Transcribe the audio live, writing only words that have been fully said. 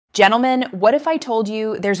Gentlemen, what if I told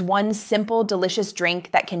you there's one simple, delicious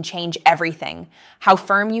drink that can change everything? How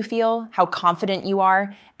firm you feel, how confident you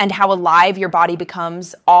are, and how alive your body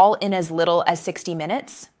becomes, all in as little as 60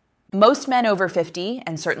 minutes? Most men over 50,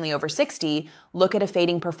 and certainly over 60, look at a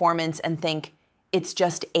fading performance and think, it's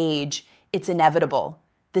just age, it's inevitable,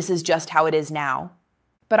 this is just how it is now.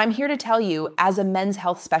 But I'm here to tell you, as a men's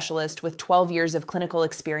health specialist with 12 years of clinical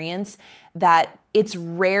experience, that it's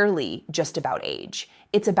rarely just about age.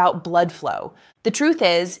 It's about blood flow. The truth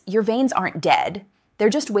is, your veins aren't dead. They're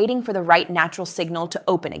just waiting for the right natural signal to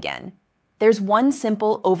open again. There's one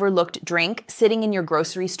simple, overlooked drink sitting in your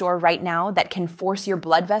grocery store right now that can force your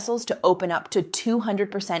blood vessels to open up to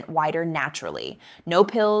 200% wider naturally. No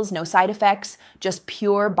pills, no side effects, just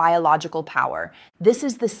pure biological power. This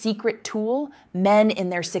is the secret tool men in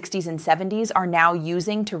their 60s and 70s are now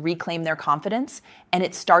using to reclaim their confidence, and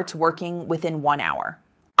it starts working within 1 hour.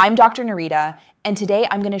 I'm Dr. Nerita, and today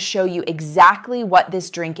I'm going to show you exactly what this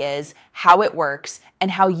drink is, how it works, and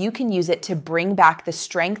how you can use it to bring back the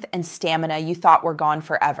strength and stamina you thought were gone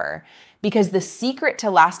forever. Because the secret to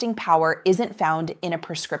lasting power isn't found in a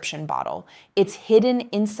prescription bottle. It's hidden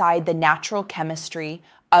inside the natural chemistry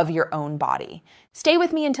of your own body. Stay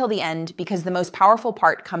with me until the end because the most powerful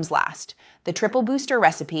part comes last, the triple booster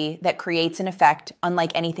recipe that creates an effect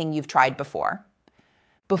unlike anything you've tried before.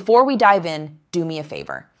 Before we dive in, do me a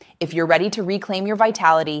favor. If you're ready to reclaim your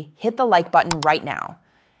vitality, hit the like button right now.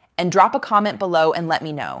 And drop a comment below and let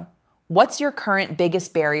me know. What's your current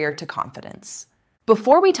biggest barrier to confidence?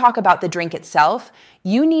 Before we talk about the drink itself,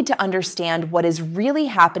 you need to understand what is really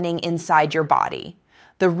happening inside your body,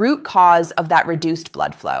 the root cause of that reduced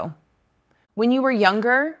blood flow. When you were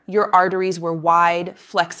younger, your arteries were wide,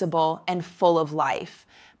 flexible, and full of life.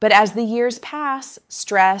 But as the years pass,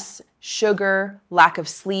 stress, sugar, lack of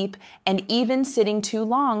sleep, and even sitting too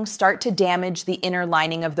long start to damage the inner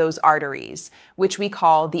lining of those arteries, which we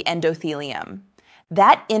call the endothelium.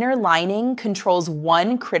 That inner lining controls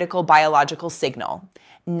one critical biological signal,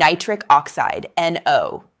 nitric oxide,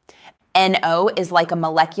 NO. NO is like a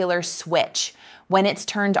molecular switch. When it's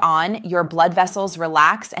turned on, your blood vessels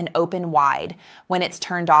relax and open wide. When it's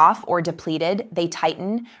turned off or depleted, they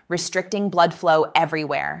tighten, restricting blood flow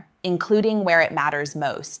everywhere, including where it matters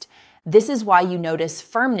most. This is why you notice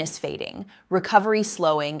firmness fading, recovery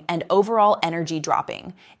slowing, and overall energy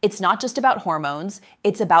dropping. It's not just about hormones,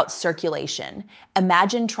 it's about circulation.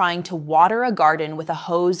 Imagine trying to water a garden with a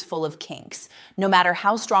hose full of kinks. No matter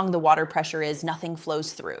how strong the water pressure is, nothing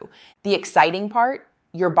flows through. The exciting part?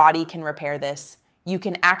 Your body can repair this. You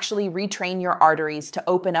can actually retrain your arteries to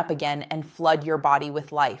open up again and flood your body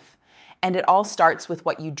with life. And it all starts with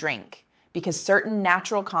what you drink, because certain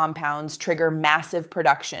natural compounds trigger massive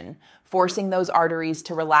production, forcing those arteries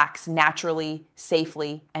to relax naturally,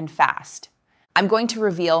 safely, and fast. I'm going to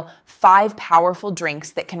reveal 5 powerful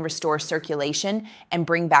drinks that can restore circulation and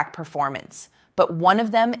bring back performance. But one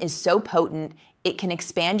of them is so potent, it can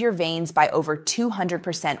expand your veins by over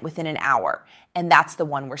 200% within an hour, and that's the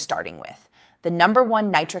one we're starting with. The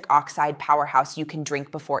 #1 nitric oxide powerhouse you can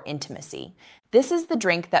drink before intimacy. This is the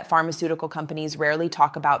drink that pharmaceutical companies rarely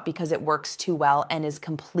talk about because it works too well and is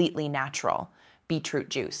completely natural. Beetroot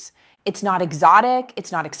juice. It's not exotic,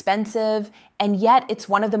 it's not expensive, and yet it's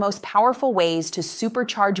one of the most powerful ways to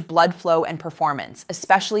supercharge blood flow and performance,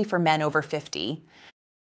 especially for men over 50.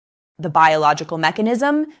 The biological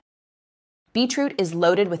mechanism. Beetroot is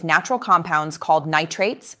loaded with natural compounds called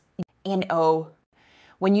nitrates, NO.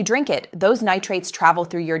 When you drink it, those nitrates travel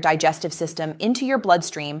through your digestive system into your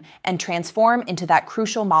bloodstream and transform into that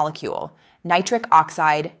crucial molecule, nitric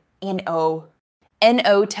oxide, NO.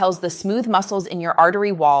 NO tells the smooth muscles in your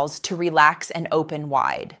artery walls to relax and open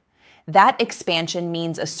wide. That expansion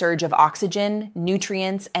means a surge of oxygen,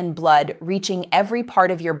 nutrients, and blood reaching every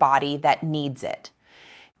part of your body that needs it.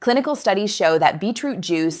 Clinical studies show that beetroot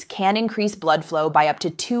juice can increase blood flow by up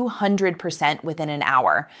to 200% within an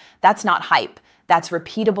hour. That's not hype. That's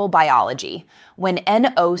repeatable biology. When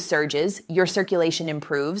NO surges, your circulation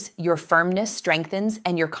improves, your firmness strengthens,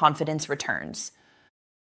 and your confidence returns.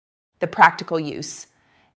 The practical use.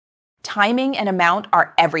 Timing and amount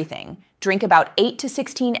are everything. Drink about 8 to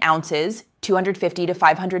 16 ounces, 250 to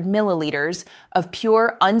 500 milliliters, of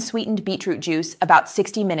pure, unsweetened beetroot juice about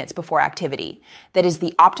 60 minutes before activity. That is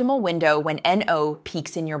the optimal window when NO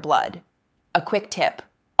peaks in your blood. A quick tip.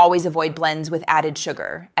 Always avoid blends with added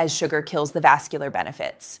sugar, as sugar kills the vascular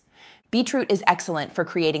benefits. Beetroot is excellent for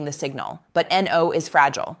creating the signal, but NO is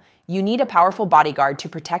fragile. You need a powerful bodyguard to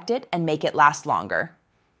protect it and make it last longer.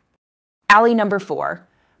 Alley #4,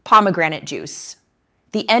 pomegranate juice.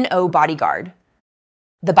 The NO bodyguard.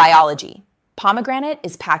 The biology. Pomegranate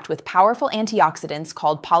is packed with powerful antioxidants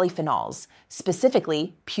called polyphenols,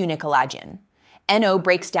 specifically punicalagin. NO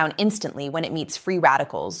breaks down instantly when it meets free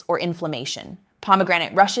radicals or inflammation.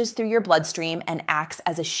 Pomegranate rushes through your bloodstream and acts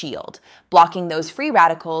as a shield, blocking those free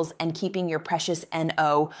radicals and keeping your precious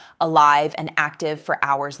NO alive and active for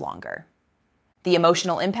hours longer. The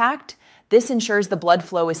emotional impact? This ensures the blood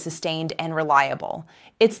flow is sustained and reliable.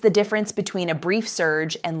 It's the difference between a brief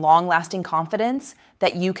surge and long-lasting confidence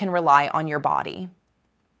that you can rely on your body.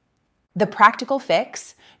 The practical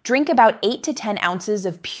fix? Drink about 8 to 10 ounces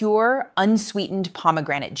of pure, unsweetened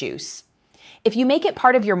pomegranate juice. If you make it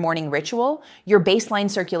part of your morning ritual, your baseline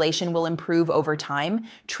circulation will improve over time,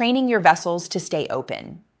 training your vessels to stay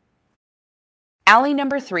open. Alley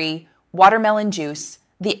number 3, watermelon juice,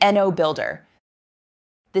 the NO builder.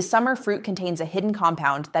 This summer fruit contains a hidden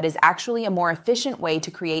compound that is actually a more efficient way to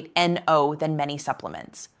create NO than many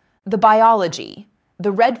supplements. The biology.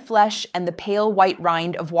 The red flesh and the pale white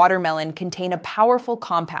rind of watermelon contain a powerful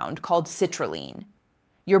compound called citrulline.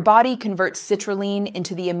 Your body converts citrulline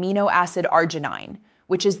into the amino acid arginine,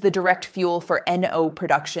 which is the direct fuel for NO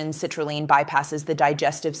production. Citrulline bypasses the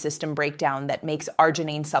digestive system breakdown that makes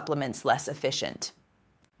arginine supplements less efficient.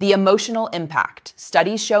 The emotional impact.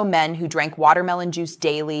 Studies show men who drank watermelon juice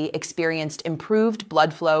daily experienced improved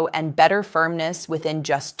blood flow and better firmness within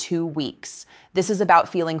just 2 weeks. This is about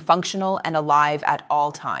feeling functional and alive at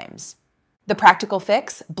all times. The practical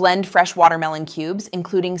fix? Blend fresh watermelon cubes,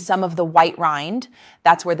 including some of the white rind.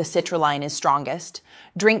 That's where the citrulline is strongest.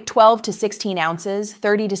 Drink 12 to 16 ounces,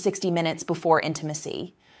 30 to 60 minutes before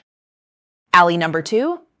intimacy. Alley number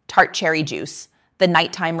 2, tart cherry juice, the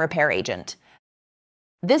nighttime repair agent.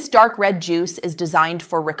 This dark red juice is designed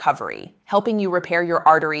for recovery, helping you repair your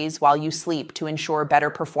arteries while you sleep to ensure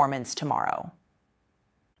better performance tomorrow.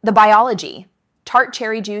 The biology. Tart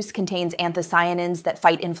cherry juice contains anthocyanins that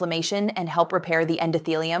fight inflammation and help repair the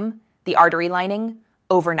endothelium, the artery lining,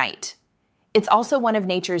 overnight. It's also one of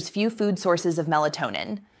nature's few food sources of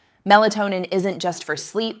melatonin. Melatonin isn't just for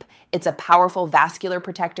sleep, it's a powerful vascular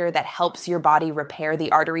protector that helps your body repair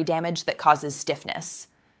the artery damage that causes stiffness.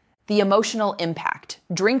 The emotional impact.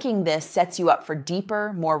 Drinking this sets you up for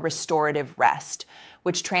deeper, more restorative rest,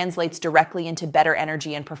 which translates directly into better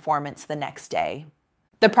energy and performance the next day.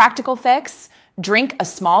 The practical fix? Drink a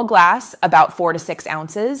small glass, about 4 to 6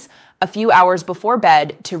 ounces, a few hours before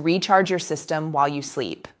bed to recharge your system while you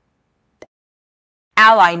sleep.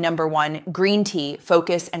 Ally number 1, green tea,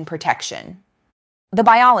 focus and protection. The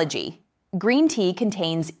biology. Green tea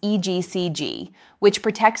contains EGCG, which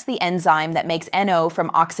protects the enzyme that makes NO from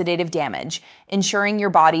oxidative damage, ensuring your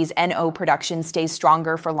body's NO production stays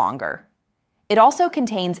stronger for longer. It also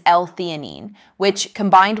contains L-theanine, which,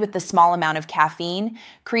 combined with the small amount of caffeine,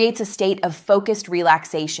 creates a state of focused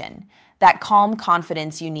relaxation, that calm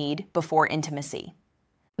confidence you need before intimacy.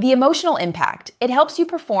 The emotional impact. It helps you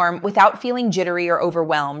perform without feeling jittery or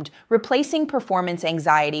overwhelmed, replacing performance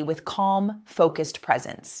anxiety with calm, focused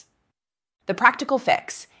presence. The practical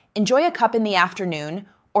fix. Enjoy a cup in the afternoon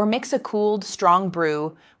or mix a cooled, strong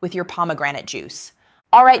brew with your pomegranate juice.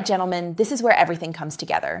 All right, gentlemen, this is where everything comes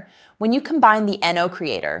together. When you combine the NO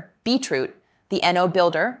creator, beetroot, the NO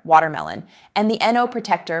builder, watermelon, and the NO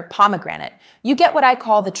protector, pomegranate, you get what I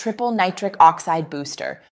call the triple nitric oxide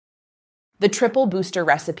booster. The triple booster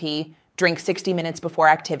recipe: drink 60 minutes before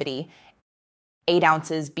activity, 8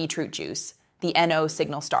 ounces beetroot juice, the NO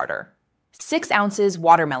signal starter, 6 ounces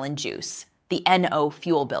watermelon juice, the NO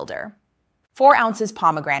fuel builder, 4 ounces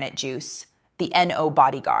pomegranate juice, the NO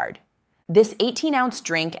bodyguard. This 18-ounce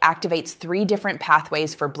drink activates 3 different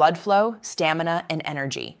pathways for blood flow, stamina, and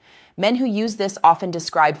energy. Men who use this often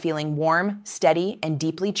describe feeling warm, steady, and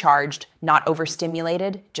deeply charged, not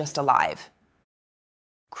overstimulated, just alive.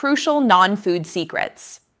 Crucial non-food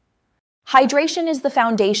secrets. Hydration is the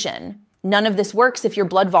foundation. None of this works if your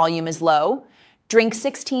blood volume is low. Drink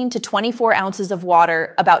 16 to 24 ounces of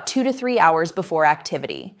water about 2 to 3 hours before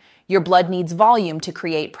activity. Your blood needs volume to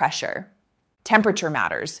create pressure. Temperature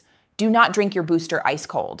matters. Do not drink your booster ice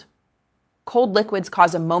cold. Cold liquids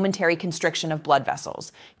cause a momentary constriction of blood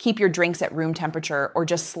vessels. Keep your drinks at room temperature or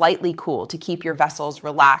just slightly cool to keep your vessels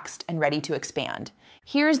relaxed and ready to expand.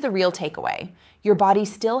 Here's the real takeaway. Your body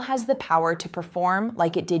still has the power to perform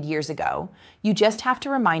like it did years ago. You just have to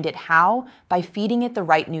remind it how by feeding it the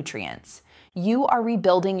right nutrients. You are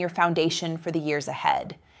rebuilding your foundation for the years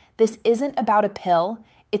ahead. This isn't about a pill,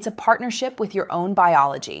 it's a partnership with your own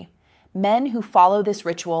biology. Men who follow this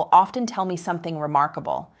ritual often tell me something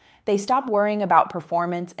remarkable. They stop worrying about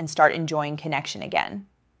performance and start enjoying connection again.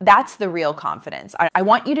 That's the real confidence. I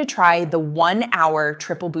want you to try the 1-hour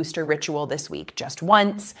triple booster ritual this week, just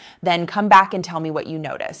once, then come back and tell me what you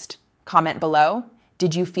noticed. Comment below.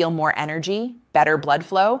 Did you feel more energy, better blood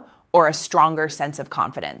flow, or a stronger sense of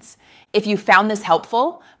confidence? If you found this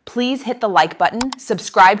helpful, please hit the like button,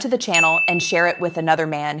 subscribe to the channel, and share it with another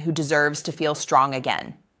man who deserves to feel strong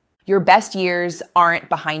again. Your best years aren't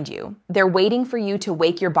behind you. They're waiting for you to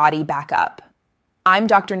wake your body back up. I'm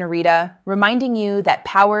Dr. Nerita, reminding you that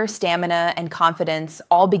power, stamina, and confidence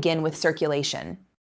all begin with circulation.